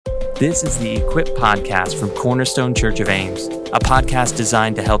This is the Equip Podcast from Cornerstone Church of Ames, a podcast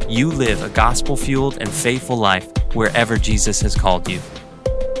designed to help you live a gospel-fueled and faithful life wherever Jesus has called you.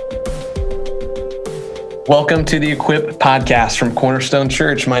 Welcome to the Equip Podcast from Cornerstone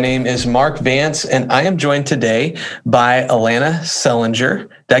Church. My name is Mark Vance, and I am joined today by Alana Sellinger.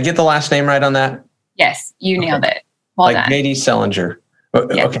 Did I get the last name right on that? Yes, you nailed it. Well done. J.D. Sellinger.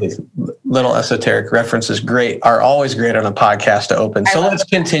 Yes. Okay, little esoteric references are always great on a podcast to open. So let's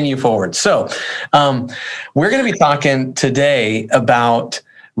continue forward. So we're going to be talking today about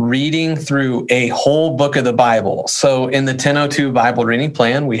reading through a whole book of the Bible. So in the 1002 Bible reading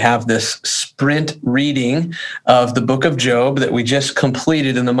plan, we have this sprint reading of the book of Job that we just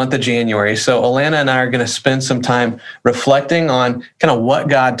completed in the month of January. So Alana and I are going to spend some time reflecting on kind of what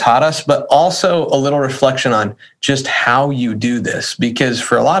God taught us, but also a little reflection on just how you do this. Because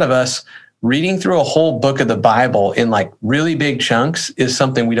for a lot of us, reading through a whole book of the Bible in like really big chunks is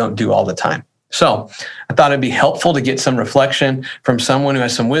something we don't do all the time. So I thought it'd be helpful to get some reflection from someone who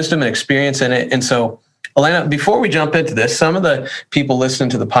has some wisdom and experience in it. And so, Alana, before we jump into this, some of the people listening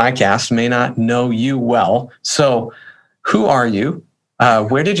to the podcast may not know you well. So who are you?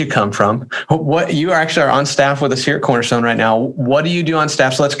 Where did you come from? What you actually are on staff with us here at Cornerstone right now. What do you do on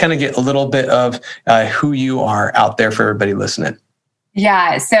staff? So let's kind of get a little bit of who you are out there for everybody listening.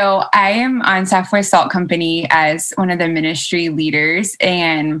 Yeah, so I am on staff with Salt Company as one of the ministry leaders,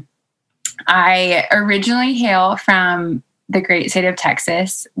 and I originally hail from the great state of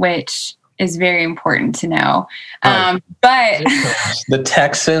Texas, which is very important to know. But the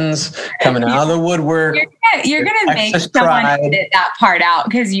Texans coming out of the woodwork. You're going to make someone edit that part out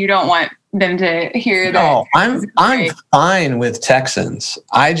because you don't want them to hear that. No, I'm fine with Texans.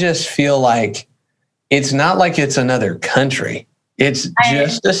 I just feel like it's not like it's another country. It's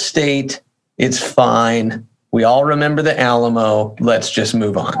just a state. It's fine. We all remember the Alamo. Let's just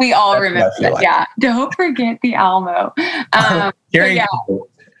move on. We all remember that. Like. Yeah. Don't forget the Alamo.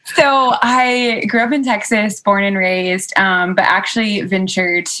 So I grew up in Texas, born and raised, but actually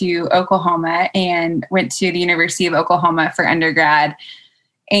ventured to Oklahoma and went to the University of Oklahoma for undergrad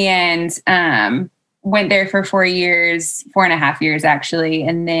and went there for 4.5 years actually.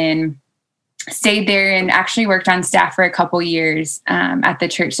 And then stayed there and actually worked on staff for a couple years at the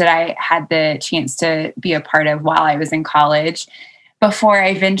church that I had the chance to be a part of while I was in college before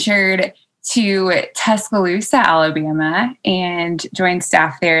I ventured to Tuscaloosa, Alabama, and joined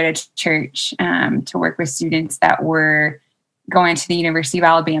staff there at a church to work with students that were going to the University of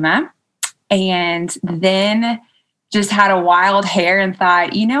Alabama. And then just had a wild hair and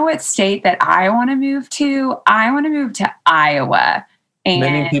thought, you know what state that I want to move to? I want to move to Iowa. And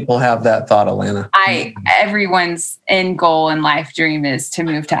many people have that thought, Alana. Everyone's end goal in life dream is to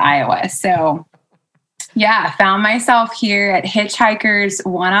move to Iowa. So yeah, found myself here at Hitchhikers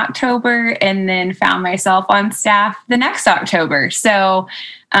one October and then found myself on staff the next October. So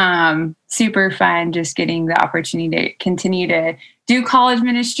super fun just getting the opportunity to continue to do college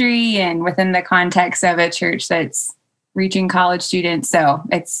ministry and within the context of a church that's reaching college students. So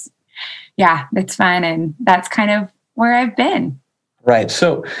it's fun. And that's kind of where I've been. Right.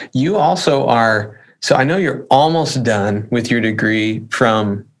 So you also so I know you're almost done with your degree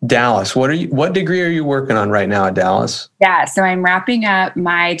from Dallas. What degree are you working on right now at Dallas? Yeah. So I'm wrapping up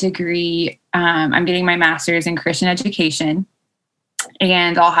my degree. I'm getting my master's in Christian education,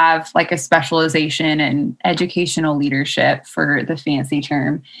 and I'll have like a specialization in educational leadership for the fancy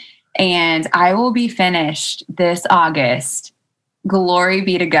term. And I will be finished this August. Glory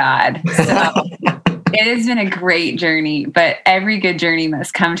be to God. So it has been a great journey, but every good journey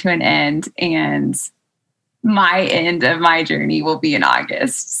must come to an end, and my end of my journey will be in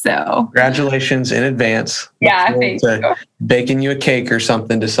August. So congratulations in advance. Yeah, thank you. Baking you a cake or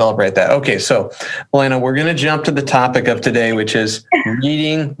something to celebrate that. Okay, so Alana, we're going to jump to the topic of today, which is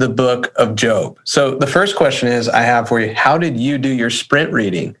reading the book of Job. So the first question I have for you, how did you do your sprint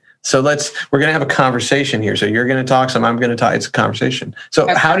reading? So we're going to have a conversation here. So you're going to talk, some I'm going to talk. It's a conversation. So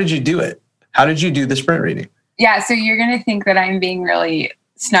okay. How did you do it? How did you do the sprint reading? Yeah, so you're going to think that I'm being really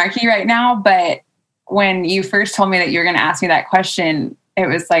snarky right now, but when you first told me that you were going to ask me that question, it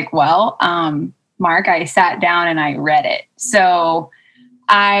was like, well, Mark, I sat down and I read it. So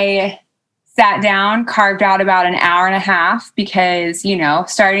I sat down, carved out about an hour and a half because,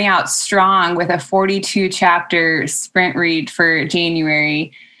 starting out strong with a 42 chapter sprint read for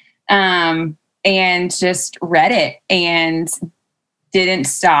January, and just read it and didn't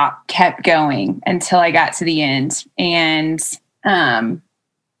stop, kept going until I got to the end. And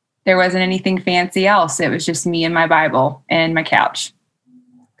there wasn't anything fancy else. It was just me and my Bible and my couch.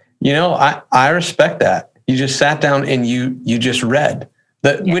 I respect that. You just sat down and you just read.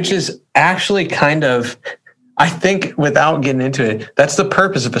 Which is actually kind of, I think, without getting into it, that's the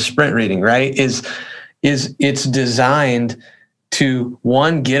purpose of a sprint reading, right? Is it's designed to,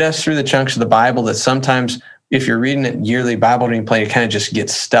 one, get us through the chunks of the Bible that sometimes, if you're reading it yearly Bible reading plan, you kind of just get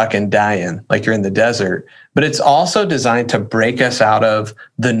stuck and die in, like you're in the desert. But it's also designed to break us out of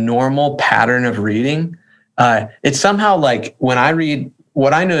the normal pattern of reading. It's somehow like when I read,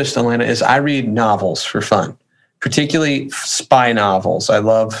 what I noticed, Alana, is I read novels for fun, particularly spy novels. I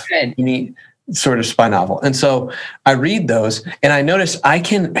love any sort of spy novel. And so I read those and I notice I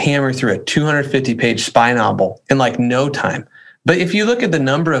can hammer through a 250-page spy novel in like no time. But if you look at the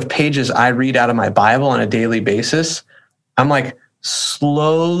number of pages I read out of my Bible on a daily basis, I'm like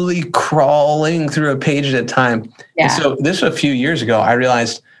slowly crawling through a page at a time. Yeah. And so this was a few years ago, I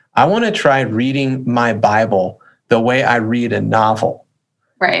realized I want to try reading my Bible the way I read a novel.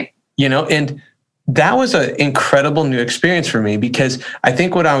 Right. And that was an incredible new experience for me, because I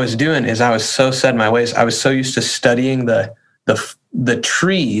think what I was doing is I was so set in my ways. I was so used to studying the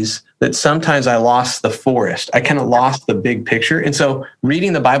trees that sometimes I lost the forest. I kind of lost the big picture. And so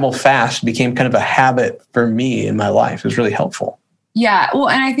reading the Bible fast became kind of a habit for me in my life. It was really helpful. Yeah. Well,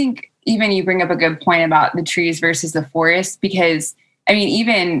 and I think even you bring up a good point about the trees versus the forest, because I mean,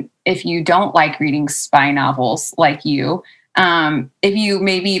 even if you don't like reading spy novels like you, if you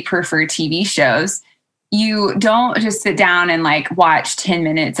maybe prefer TV shows, you don't just sit down and like watch 10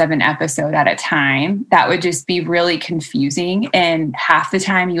 minutes of an episode at a time. That would just be really confusing. And half the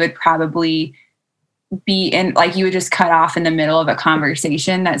time you would probably be in, like, you would just cut off in the middle of a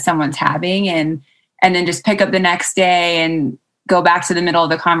conversation that someone's having and then just pick up the next day and go back to the middle of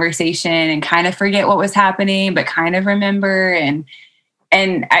the conversation and kind of forget what was happening, but kind of remember. And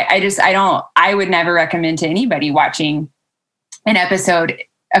I would never recommend to anybody watching an episode,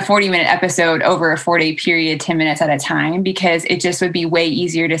 a 40-minute episode over a 4-day period, 10 minutes at a time, because it just would be way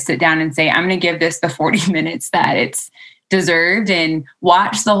easier to sit down and say, I'm going to give this the 40 minutes that it's deserved and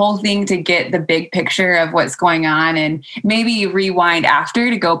watch the whole thing to get the big picture of what's going on, and maybe rewind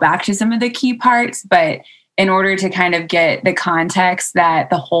after to go back to some of the key parts. But in order to kind of get the context that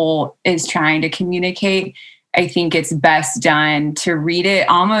the whole is trying to communicate, I think it's best done to read it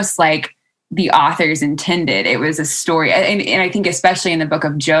almost like the authors intended. It was a story. And I think especially in the book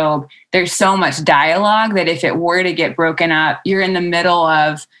of Job, there's so much dialogue that if it were to get broken up, you're in the middle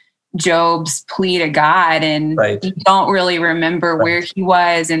of Job's plea to God and you don't really remember where he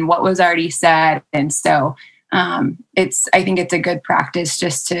was and what was already said. And so I think it's a good practice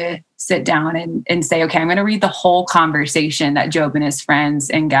just to sit down and say, okay, I'm going to read the whole conversation that Job and his friends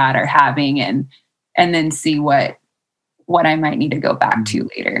and God are having, and then see what I might need to go back to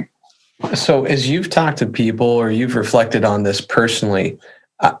later. So as you've talked to people or you've reflected on this personally,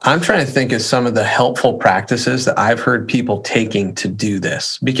 I'm trying to think of some of the helpful practices that I've heard people taking to do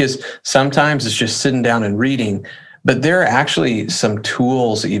this, because sometimes it's just sitting down and reading, but there are actually some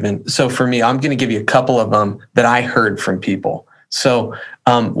tools even. So for me, I'm going to give you a couple of them that I heard from people. So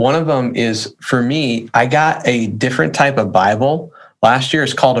one of them is, for me, I got a different type of Bible last year.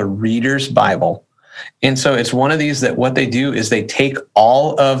 It's called a Reader's Bible. And so it's one of these that what they do is they take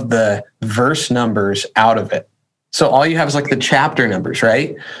all of the verse numbers out of it. So all you have is like the chapter numbers,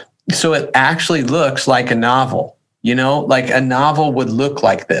 right? So it actually looks like a novel, like a novel would look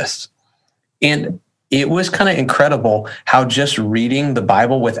like this. And it was kind of incredible how just reading the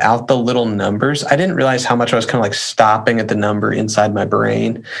Bible without the little numbers, I didn't realize how much I was kind of like stopping at the number inside my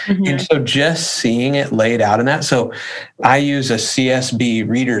brain. Mm-hmm. And so just seeing it laid out in that. So I use a CSB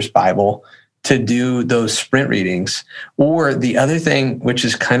Reader's Bible to do those sprint readings. Or the other thing, which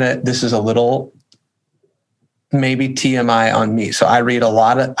is this is a little maybe TMI on me. So I read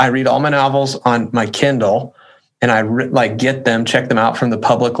all my novels on my Kindle, and I check them out from the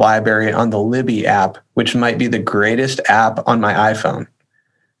public library on the Libby app, which might be the greatest app on my iPhone.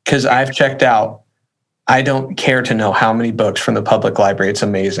 Because I've checked out, I don't care to know how many books from the public library. It's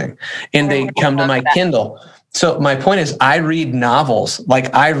amazing. And they come to my Kindle. So my point is, I read novels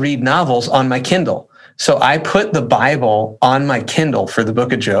on my Kindle. So I put the Bible on my Kindle for the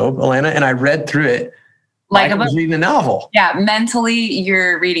book of Job, Alana, and I read through it like I was reading a novel. Yeah, mentally,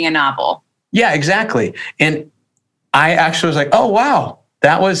 you're reading a novel. Yeah, exactly. And I actually was like, oh, wow,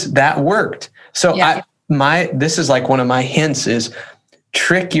 that worked. So yeah. This is like one of my hints is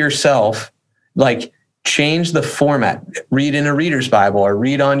trick yourself, like change the format, read in a Reader's Bible or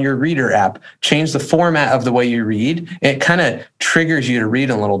read on your Reader app, change the format of the way you read. It kind of triggers you to read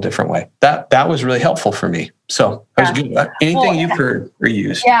in a little different way. That was really helpful for me. So that was good. Anything you've heard or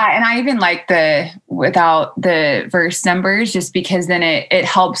used? Yeah. And I even like without the verse numbers, just because then it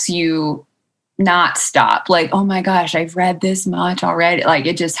helps you not stop. Like, oh my gosh, I've read this much already. Like,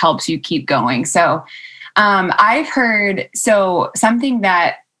 it just helps you keep going. So I've heard, something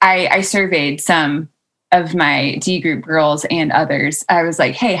that I surveyed some of my D group girls and others. I was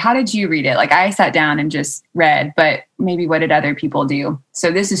like, hey, how did you read it? Like, I sat down and just read, but maybe what did other people do?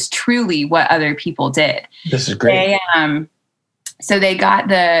 So this is truly what other people did. This is great. So they got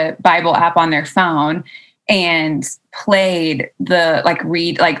the Bible app on their phone and played the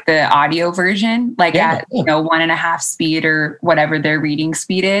audio version, at 1.5 speed or whatever their reading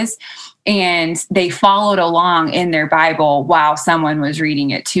speed is. And they followed along in their Bible while someone was reading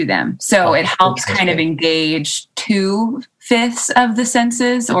it to them. So it helps kind of engage 2/5 of the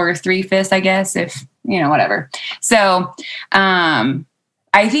senses, or 3/5, I guess, if, whatever. So,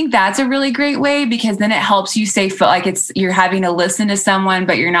 I think that's a really great way, because then it helps you stay you're having to listen to someone,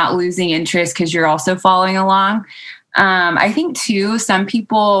 but you're not losing interest because you're also following along. I think too, some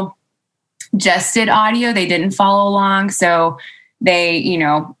people just did audio. They didn't follow along. So they,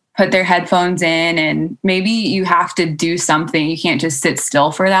 put their headphones in, and maybe you have to do something. You can't just sit still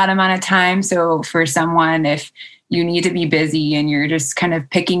for that amount of time. So for someone, if you need to be busy and you're just kind of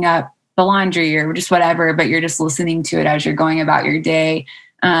picking up the laundry or just whatever, but you're just listening to it as you're going about your day,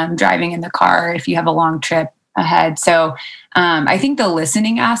 driving in the car if you have a long trip ahead. So I think the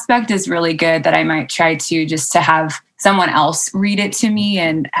listening aspect is really good, that I might try to have someone else read it to me,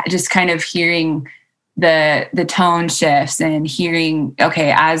 and just kind of hearing the tone shifts and hearing,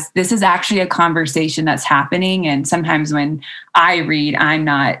 okay, as this is actually a conversation that's happening. And sometimes when I read, I'm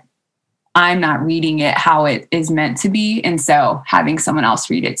not reading it how it is meant to be. And so having someone else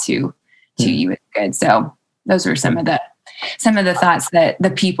read it to you is good. So those were some of the thoughts that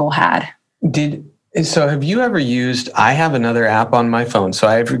the people had. So have you ever used, I have another app on my phone. So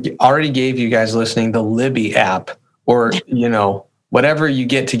I already gave you guys listening the Libby app, or, whatever you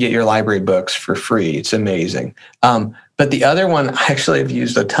get to get your library books for free. It's amazing. But the other one I actually have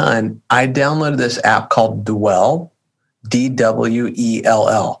used a ton. I downloaded this app called Dwell,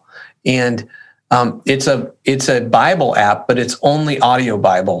 Dwell. And it's a Bible app, but it's only audio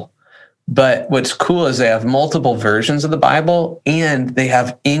Bible. But what's cool is they have multiple versions of the Bible, and they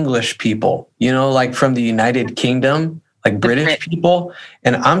have English people, like from the United Kingdom, like British people.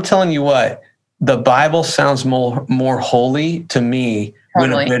 And I'm telling you what, the Bible sounds more holy to me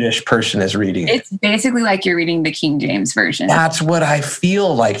when a British person is reading it. It's basically like you're reading the King James Version. That's what I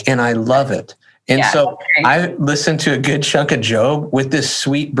feel like, and I love it. And so I listened to a good chunk of Job with this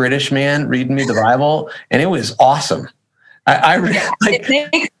sweet British man reading me the Bible, and it was awesome.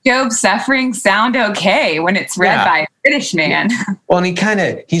 It makes Job's suffering sound okay when it's read by a British man. Well,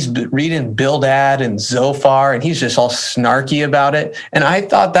 and he's reading Bildad and Zophar, and he's just all snarky about it. And I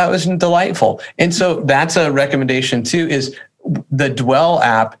thought that was delightful. And so that's a recommendation too, is the Dwell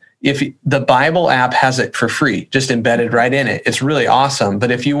app. If the Bible app has it for free, just embedded right in it, it's really awesome. But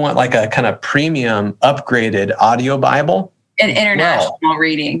if you want like a kind of premium upgraded audio Bible, an international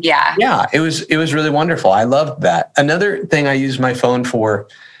reading. Yeah. It was really wonderful. I loved that. Another thing I use my phone for,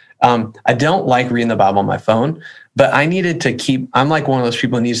 I don't like reading the Bible on my phone, but I needed to I'm like one of those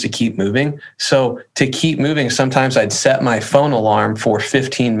people who needs to keep moving. So to keep moving, sometimes I'd set my phone alarm for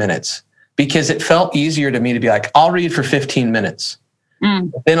 15 minutes, because it felt easier to me to be like, I'll read for 15 minutes.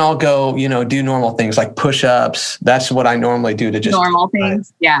 Then I'll go, do normal things like push-ups. That's what I normally do to just normal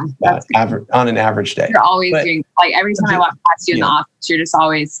things. Yeah. On an average day. You're always doing, like, every time I walk past you in the office, you're just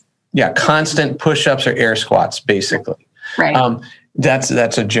always. Yeah. Constant push-ups or air squats, basically. Right. That's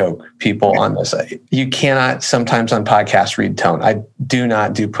a joke, people on this. You cannot sometimes on podcasts read tone. I do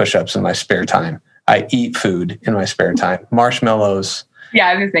not do push-ups in my spare time. I eat food in my spare time. Marshmallows. Yeah.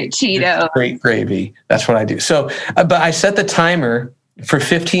 I was going to say Cheetos. Great gravy. That's what I do. So, but I set the timer for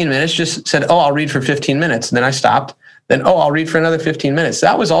 15 minutes, just said, I'll read for 15 minutes. And then I stopped. Then, I'll read for another 15 minutes.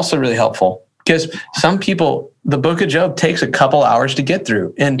 That was also really helpful, because some people, the book of Job takes a couple hours to get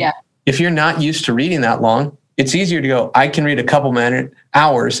through. And if you're not used to reading that long, it's easier to go, I can read a couple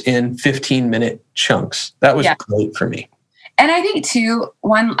hours in 15-minute chunks. That was great for me. And I think too,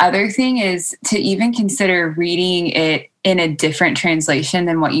 one other thing is to even consider reading it in a different translation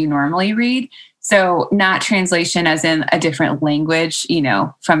than what you normally read. So not translation as in a different language,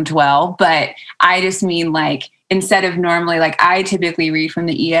 from Dwell, but I just mean like, instead of normally, like I typically read from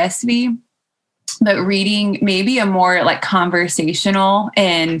the ESV, but reading maybe a more like conversational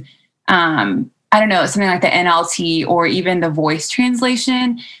and, I don't know, something like the NLT or even the Voice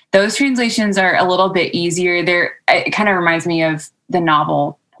translation. Those translations are a little bit easier. It kind of reminds me of the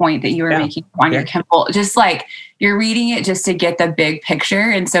novel point that you were making on your Kindle. Just like you're reading it just to get the big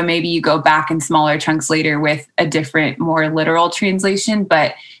picture. And so maybe you go back in smaller chunks later with a different, more literal translation,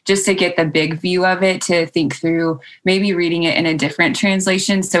 but just to get the big view of it, to think through maybe reading it in a different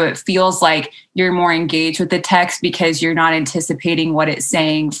translation. So it feels like you're more engaged with the text because you're not anticipating what it's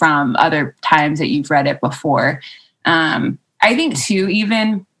saying from other times that you've read it before. I think too,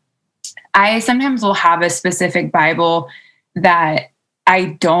 even I sometimes will have a specific Bible that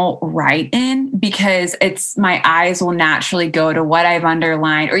I don't write in because my eyes will naturally go to what I've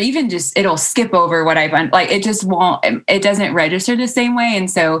underlined, or even just it'll skip over what it just won't, it doesn't register the same way. And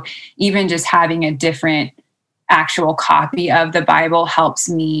so even just having a different actual copy of the Bible helps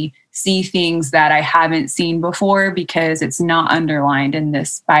me see things that I haven't seen before because it's not underlined in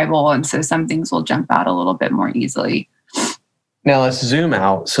this Bible. And so some things will jump out a little bit more easily. Now let's zoom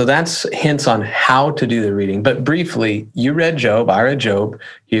out. So that's hints on how to do the reading. But briefly, you read Job, I read Job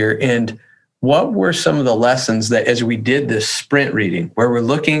here. And what were some of the lessons that as we did this sprint reading, where we're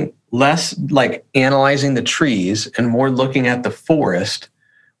looking less like analyzing the trees and more looking at the forest,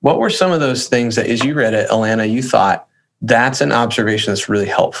 what were some of those things that as you read it, Alana, you thought that's an observation that's really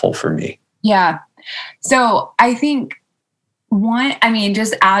helpful for me? Yeah. So I think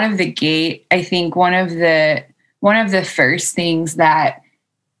just out of the gate, I think one of the first things that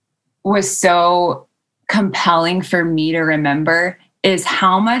was so compelling for me to remember is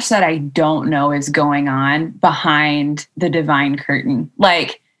how much that I don't know is going on behind the divine curtain.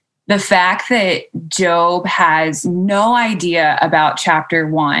 Like the fact that Job has no idea about chapter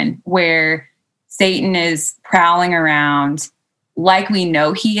 1, where Satan is prowling around like we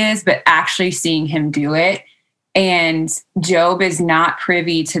know he is, but actually seeing him do it. And Job is not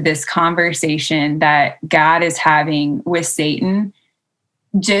privy to this conversation that God is having with Satan.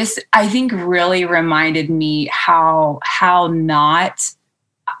 Just, I think, really reminded me how I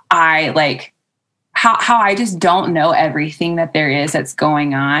just don't know everything that there is that's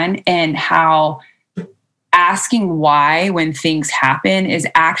going on, and how asking why when things happen is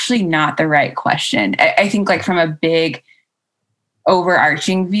actually not the right question. I think like from a big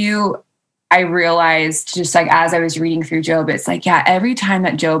overarching view, I realized just like as I was reading through Job, it's like, yeah, every time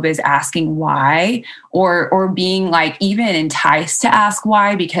that Job is asking why or being like even enticed to ask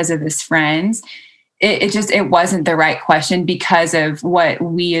why because of his friends, it wasn't the right question because of what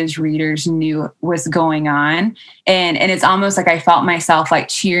we as readers knew was going on. And it's almost like I felt myself like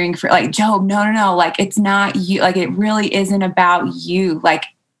cheering for like, Job, no, like it's not you. Like it really isn't about you. Like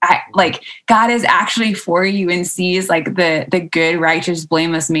God is actually for you and sees like the good, righteous,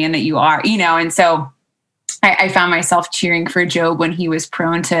 blameless man that you are, And so I found myself cheering for Job when he was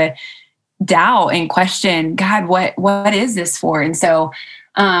prone to doubt and question, God, what is this for? And so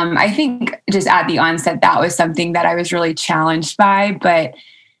I think just at the onset, that was something that I was really challenged by. But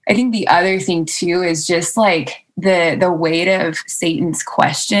I think the other thing too is just like the weight of Satan's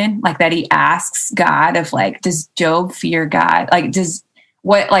question, like that he asks God of like, does Job fear God?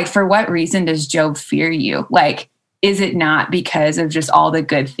 Like, for what reason does Job fear you? Like, is it not because of just all the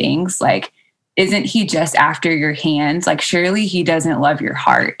good things? Like, isn't he just after your hands? Like, surely he doesn't love your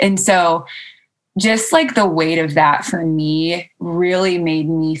heart. And so just like the weight of that for me really made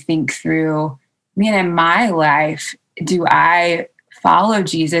me think through, man, in my life, do I follow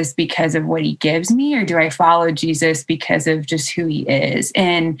Jesus because of what he gives me, or do I follow Jesus because of just who he is?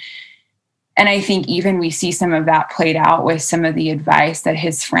 And I think even we see some of that played out with some of the advice that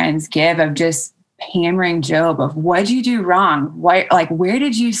his friends give of just hammering Job of what'd you do wrong? Where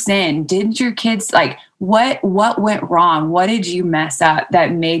did you sin? Didn't your kids what went wrong? What did you mess up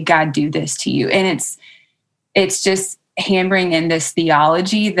that made God do this to you? And it's just hammering in this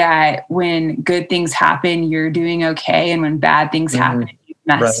theology that when good things happen, you're doing okay. And when bad things happen, you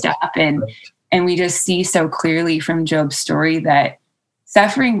messed up. And we just see so clearly from Job's story that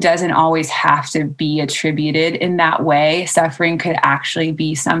suffering doesn't always have to be attributed in that way. Suffering could actually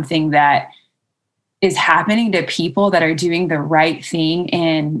be something that is happening to people that are doing the right thing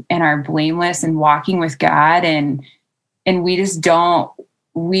and are blameless and walking with God. And we just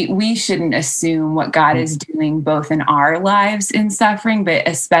we shouldn't assume what God is doing both in our lives in suffering, but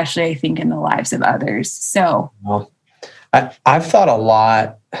especially I think in the lives of others. So I've thought a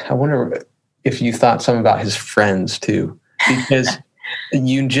lot. I wonder if you thought some about his friends too, because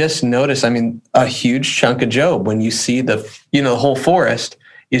you just notice, a huge chunk of Job, when you see the whole forest,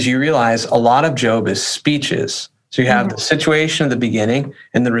 is you realize a lot of Job is speeches. So you have the situation at the beginning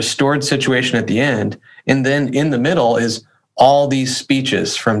and the restored situation at the end. And then in the middle is all these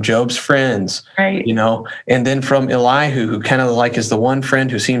speeches from Job's friends, right? And then from Elihu, who kind of like is the one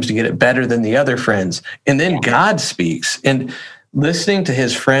friend who seems to get it better than the other friends. And then God speaks. And listening to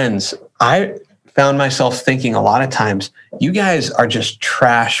his friends, I found myself thinking a lot of times, you guys are just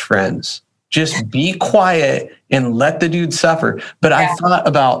trash friends. Just be quiet and let the dude suffer. But I thought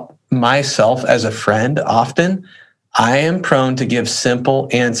about myself as a friend often. I am prone to give simple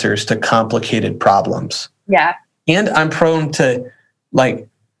answers to complicated problems. Yeah. And I'm prone to, like,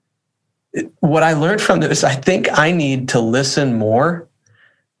 what I learned from this, I think I need to listen more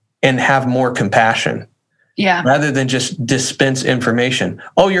and have more compassion. Yeah. Rather than just dispense information.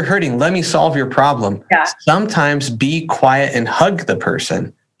 Oh, you're hurting. Let me solve your problem. Yeah. Sometimes be quiet and hug the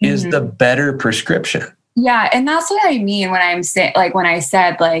person is the better prescription. Yeah. And that's what I mean when I'm saying, like, when I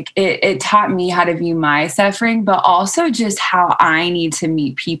said, like, it taught me how to view my suffering, but also just how I need to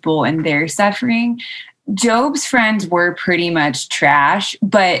meet people in their suffering. Job's friends were pretty much trash,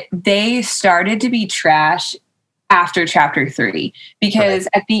 but they started to be trash after chapter 3, because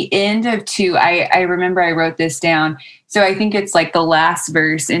at the end of 2, I remember I wrote this down. So I think it's like the last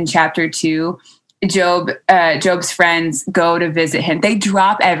verse in chapter 2, Job's friends go to visit him. They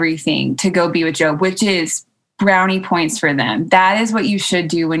drop everything to go be with Job, which is brownie points for them. That is what you should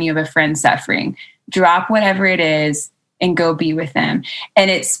do when you have a friend suffering. Drop whatever it is and go be with them. And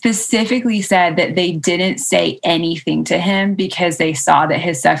it specifically said that they didn't say anything to him because they saw that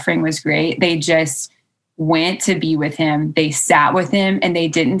his suffering was great. They just went to be with him. They sat with him and they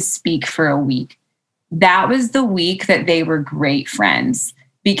didn't speak for a week. That was the week that they were great friends.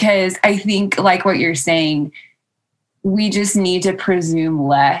 Because I think, like what you're saying, we just need to presume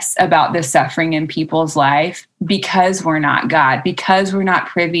less about the suffering in people's life because we're not God, because we're not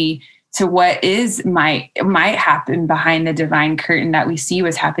privy to what might happen behind the divine curtain that we see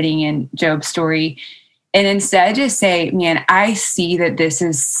was happening in Job's story. And instead just say, man, I see that this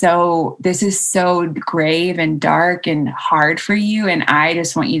is so grave and dark and hard for you. And I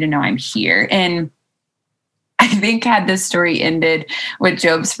just want you to know I'm here. And I think had this story ended with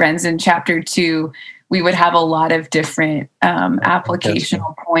Job's friends in chapter 2, we would have a lot of different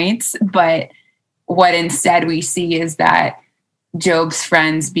applicational points. But what instead we see is that Job's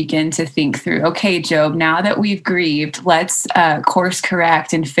friends begin to think through, okay, Job, now that we've grieved, let's course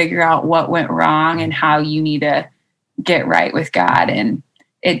correct and figure out what went wrong and how you need to get right with God. And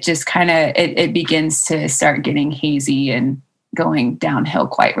it just kind of, it begins to start getting hazy and going downhill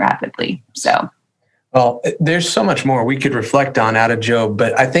quite rapidly. So. Well, there's so much more we could reflect on out of Job,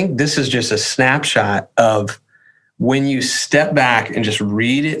 but I think this is just a snapshot of when you step back and just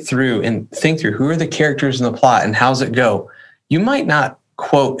read it through and think through who are the characters in the plot and how's it go. You might not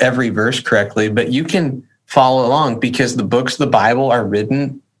quote every verse correctly, but you can follow along because the books of the Bible are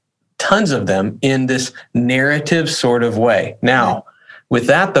written, tons of them, in this narrative sort of way. Now, with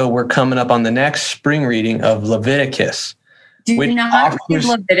that, though, we're coming up on the next spring reading of Leviticus. Do not read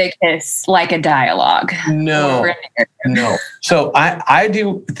Leviticus like a dialogue. No. So I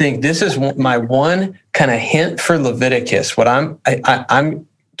do think this is my one kind of hint for Leviticus. What I'm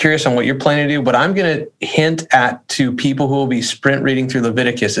curious on what you're planning to do. What I'm going to hint at to people who will be sprint reading through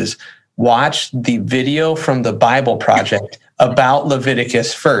Leviticus is watch the video from the Bible Project about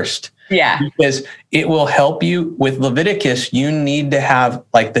Leviticus first. Yeah. Because it will help you with Leviticus. You need to have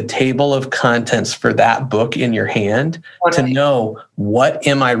like the table of contents for that book in your hand to know what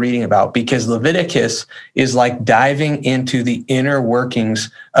am I reading about? Because Leviticus is like diving into the inner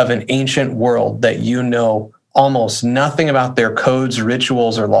workings of an ancient world that you know almost nothing about their codes,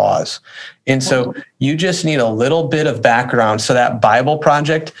 rituals, or laws. And so you just need a little bit of background. So that Bible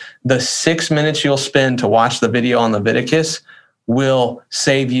Project, the 6 minutes you'll spend to watch the video on Leviticus will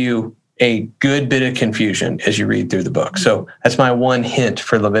save you a good bit of confusion as you read through the book. So that's my one hint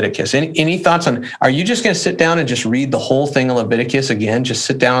for Leviticus. Any thoughts on, are you just going to sit down and just read the whole thing of Leviticus again? Just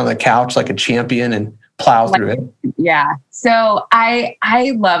sit down on the couch like a champion and plow through it? Yeah. So I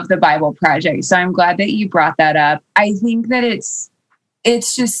love the Bible Project. So I'm glad that you brought that up. I think that it's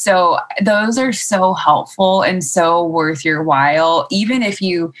just those are so helpful and so worth your while. Even if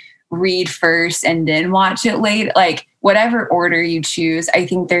you read first and then watch it late, like whatever order you choose, I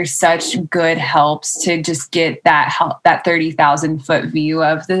think there's such good helps to just get that 30,000 foot view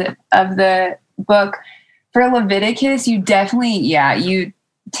of the book. For Leviticus, you definitely, you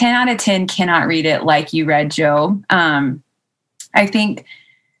 10 out of 10 cannot read it like you read Job. I think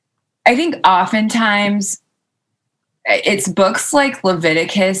oftentimes it's books like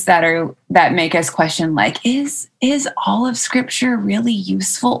Leviticus that make us question, like, is all of Scripture really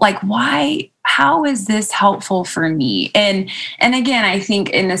useful? Like, why? How is this helpful for me? And again, I think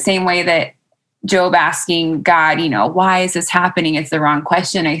in the same way that Job asking God, why is this happening? It's the wrong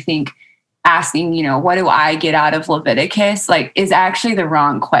question. I think asking, what do I get out of Leviticus? Like, is actually the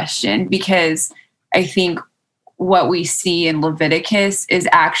wrong question, because I think what we see in Leviticus is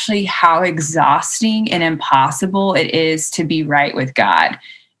actually how exhausting and impossible it is to be right with God.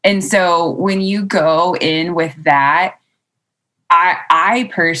 And so when you go in with that, I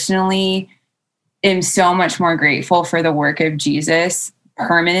personally am so much more grateful for the work of Jesus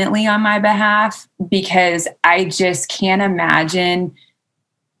permanently on my behalf, because I just can't imagine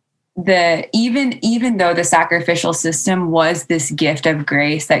even though the sacrificial system was this gift of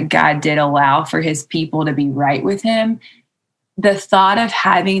grace that God did allow for his people to be right with him, the thought of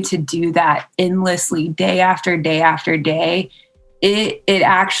having to do that endlessly day after day after day, it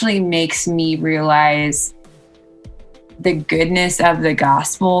actually makes me realize the goodness of the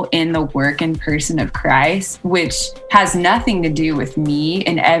gospel in the work and person of Christ, which has nothing to do with me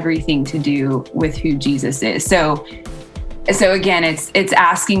and everything to do with who Jesus is. So again, it's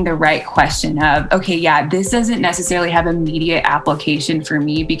asking the right question of, okay, yeah, this doesn't necessarily have immediate application for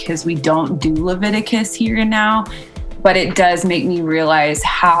me because we don't do Leviticus here and now, but it does make me realize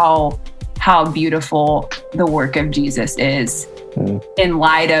how beautiful the work of Jesus is in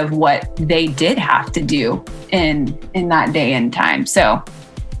light of what they did have to do in that day and time. So,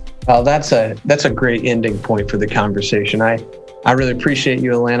 well, that's a great ending point for the conversation. I really appreciate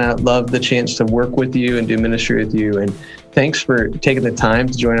you, Alana. Love the chance to work with you and do ministry with you. And thanks for taking the time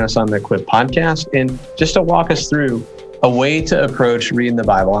to join us on the Equip podcast and just to walk us through a way to approach reading the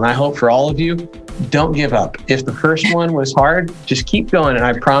Bible. And I hope for all of you, don't give up. If the first one was hard, just keep going. And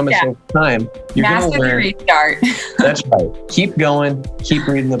I promise over time, you're going to learn. Restart. That's right. Keep going. Keep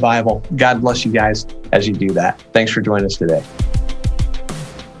reading the Bible. God bless you guys as you do that. Thanks for joining us today.